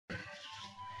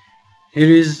Here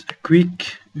is a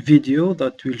quick video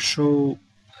that will show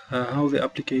how the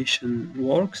application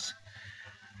works.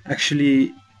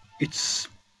 Actually, it's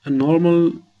a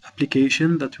normal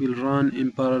application that will run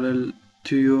in parallel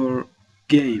to your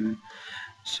game.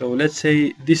 So let's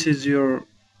say this is your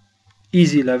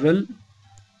easy level,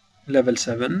 level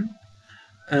 7,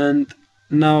 and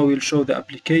now we'll show the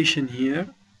application here.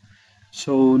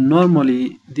 So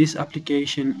normally this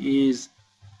application is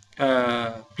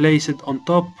placed on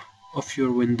top of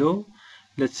your window.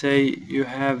 Let's say you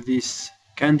have this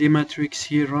candy matrix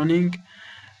here running,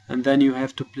 and then you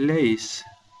have to place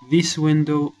this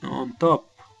window on top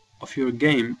of your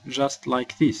game just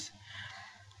like this.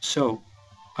 So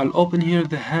I'll open here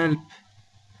the help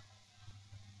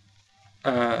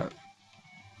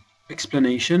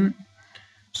explanation.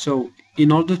 So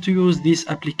in order to use this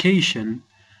application,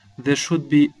 there should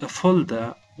be a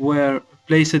folder where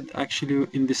placed actually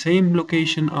in the same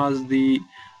location as the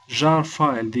jar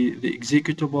file, the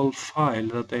executable file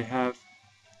that I have.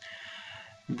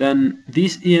 Then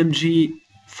this EMG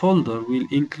folder will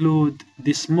include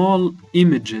the small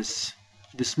images,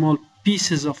 the small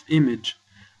pieces of image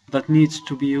that needs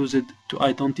to be used to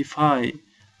identify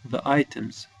the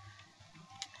items.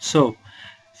 So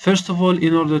first of all,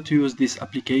 in order to use this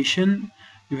application,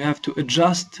 you have to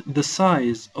adjust the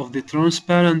size of the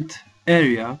transparent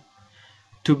area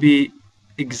to be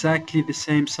exactly the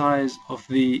same size of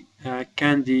the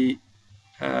candy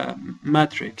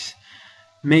matrix.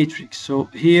 So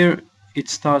here it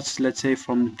starts, let's say,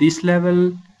 from this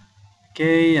level,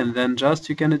 okay, and then just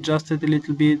you can adjust it a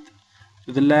little bit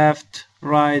to the left,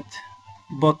 right,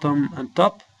 bottom and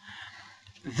top.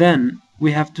 Then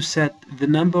we have to set the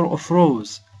number of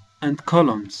rows and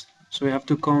columns. So we have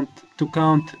to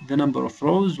count the number of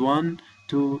rows: 1,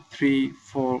 2, 3,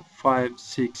 4, 5,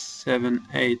 6, 7,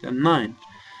 8 and 9.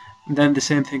 And then the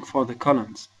same thing for the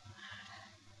columns.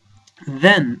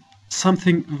 Then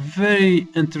something very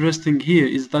interesting here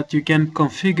is that you can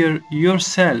configure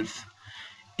yourself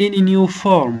in a new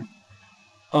form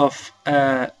of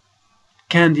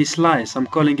candy slice. I'm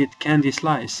calling it candy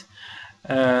slice.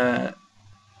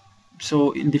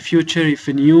 So in the future, if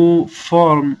a new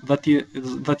form that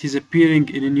is appearing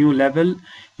in a new level,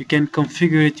 you can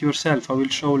configure it yourself. I will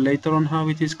show later on how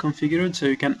it is configured, so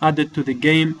you can add it to the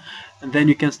game and then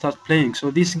you can start playing. So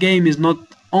this game is not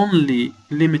only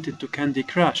limited to Candy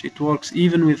Crush, it works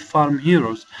even with Farm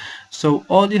Heroes. So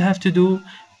all you have to do,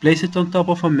 place it on top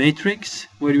of a matrix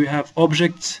where you have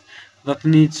objects that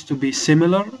needs to be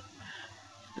similar.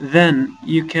 Then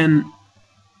you can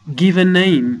give a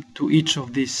name to each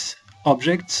of these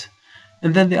objects,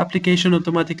 and then the application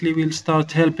automatically will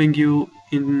start helping you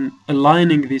in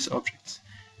aligning these objects.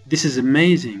 This is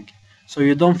amazing. So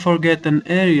you don't forget an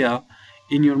area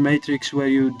in your matrix where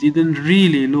you didn't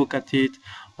really look at it,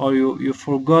 or you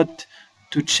forgot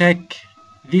to check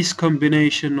this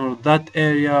combination or that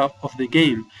area of the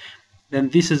game. Then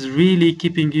this is really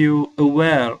keeping you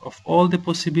aware of all the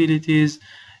possibilities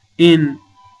in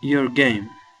your game.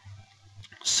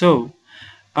 So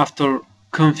after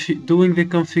doing the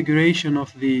configuration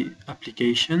of the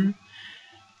application,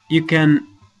 you can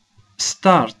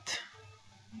start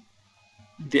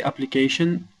the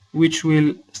application, which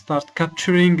will start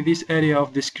capturing this area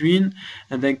of the screen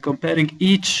and then comparing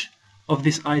each of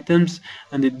these items,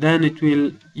 and then it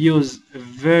will use a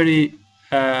very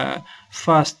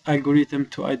fast algorithm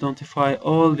to identify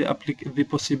all the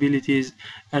possibilities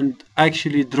and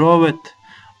actually draw it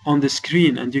on the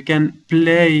screen, and you can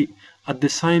play at the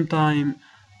same time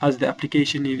as the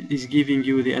application is giving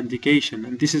you the indication.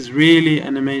 And this is really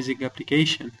an amazing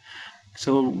application.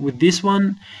 So with this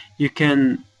one you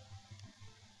can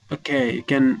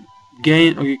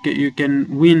gain, or you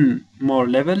can win more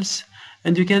levels,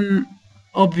 and you can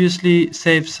obviously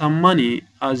save some money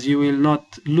as you will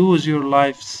not lose your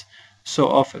lives so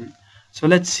often. So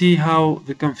let's see how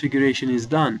the configuration is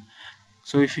done.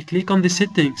 So if you click on the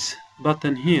settings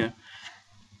button here,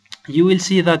 you will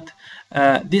see that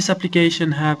this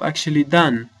application have actually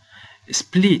done a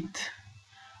split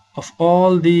of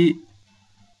all the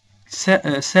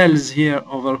cells here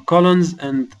over columns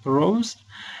and rows,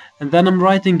 and then I'm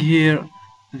writing here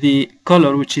the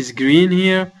color, which is green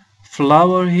here,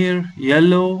 flower here,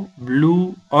 yellow,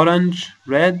 blue, orange,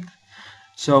 red.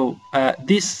 So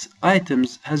these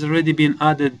items has already been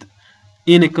added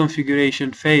in a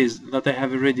configuration phase that I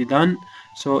have already done.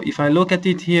 So if I look at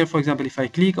it here, for example, if I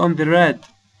click on the red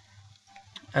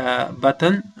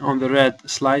button, on the red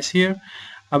slice here,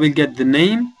 I will get the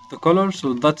name, the color,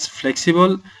 so that's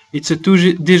flexible. It's a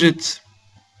 2-digit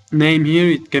name here.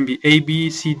 It can be A, B,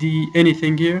 C, D,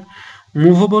 anything here.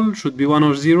 Movable should be 1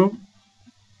 or 0.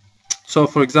 So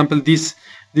for example, this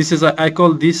is I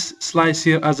call this slice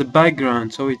here as a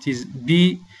background. So it is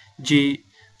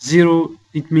BG0,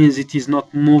 it means it is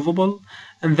not movable,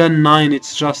 and then 9,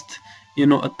 it's just, you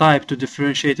know, a type to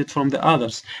differentiate it from the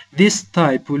others. This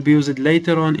type will be used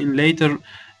later on in later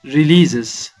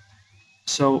releases.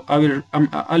 So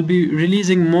I'll be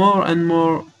releasing more and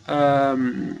more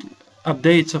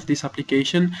updates of this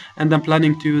application, and I'm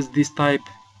planning to use this type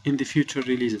in the future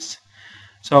releases.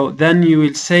 So then you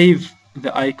will save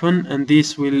the icon, and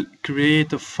this will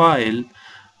create a file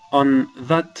on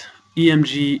that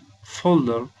EMG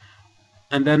folder,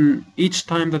 and then each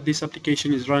time that this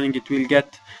application is running, it will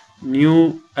get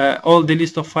new all the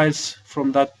list of files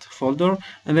from that folder,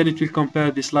 and then it will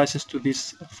compare the slices to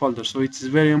this folder. So it's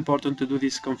very important to do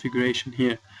this configuration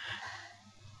here.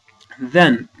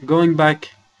 Then going back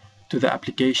to the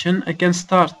application, I can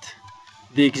start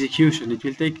the execution. It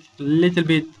will take a little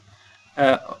bit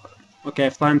okay, I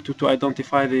have time to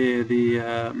identify the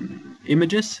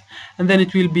images, and then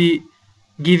it will be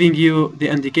giving you the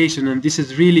indication, and this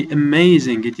is really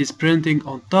amazing. It is printing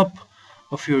on top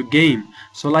of your game.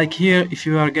 So like here, if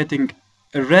you are getting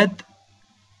a red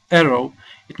arrow,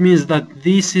 it means that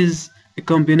this is a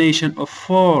combination of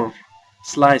 4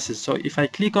 slices. So if I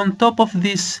click on top of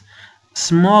this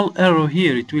small arrow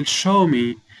here, it will show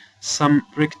me some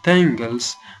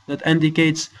rectangles that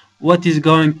indicates what is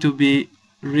going to be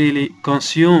really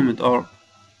consumed or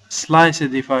sliced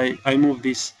if I move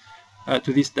this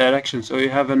to this direction. So you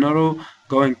have an arrow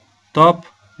going top,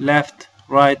 left,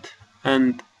 right,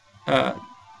 and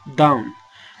down.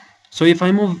 So if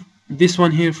I move this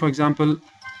one here, for example,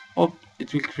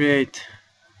 it will create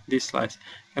this slice.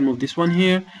 I can move this one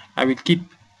here, I will keep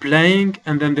playing,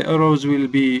 and then the arrows will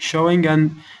be showing,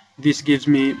 and this gives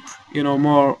me, you know,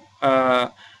 more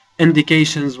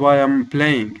indications why I'm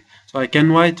playing. So I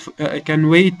can wait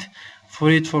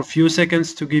for it for a few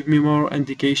seconds to give me more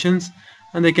indications,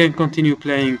 and I can continue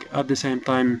playing at the same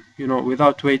time, you know,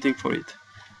 without waiting for it.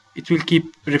 It will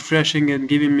keep refreshing and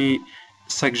giving me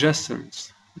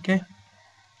suggestions. Okay,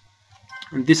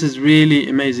 and this is really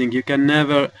amazing. You can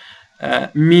never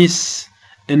miss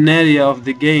an area of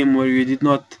the game where you did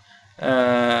not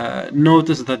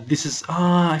notice that this is,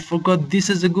 I forgot this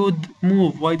is a good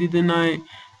move, why didn't I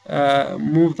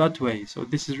move that way? So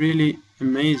this is really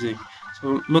amazing.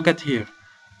 So look at here,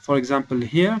 for example,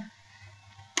 here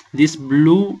this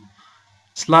blue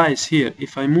slice here,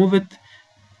 if I move it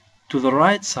to the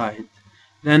right side,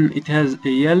 then it has a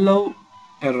yellow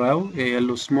arrow, a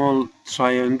yellow small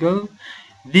triangle.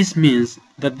 This means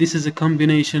that this is a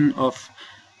combination of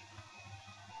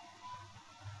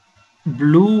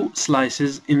blue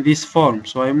slices in this form.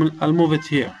 So I'll move it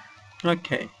here.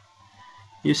 Okay,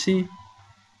 you see,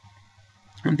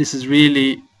 and this is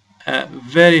really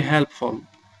very helpful.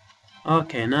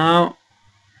 Okay, now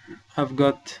I've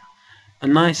got a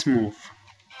nice move.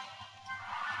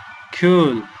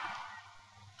 Cool.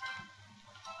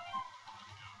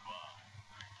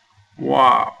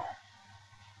 Wow.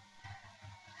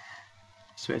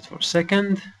 Let's wait for a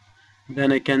second.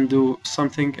 Then I can do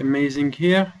something amazing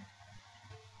here.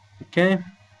 Okay,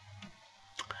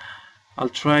 I'll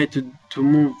try to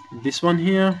move this one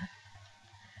here.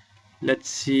 Let's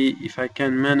see if I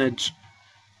can manage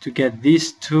to get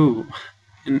these two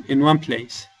in one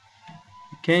place.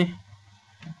 Okay,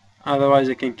 otherwise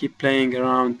I can keep playing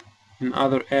around in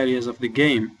other areas of the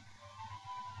game.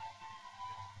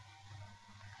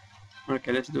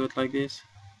 Okay, let's do it like this.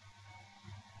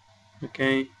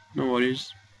 Okay, no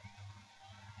worries.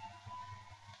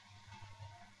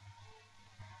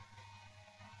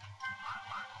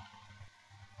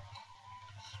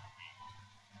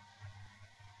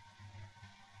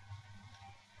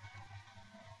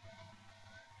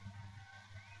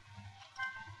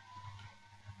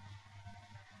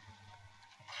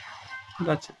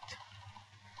 That's it.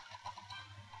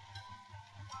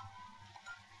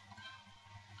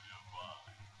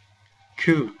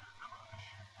 Cool.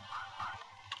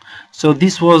 So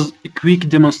this was a quick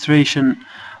demonstration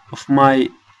of my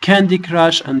Candy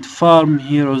Crush and Farm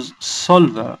Heroes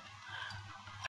solver.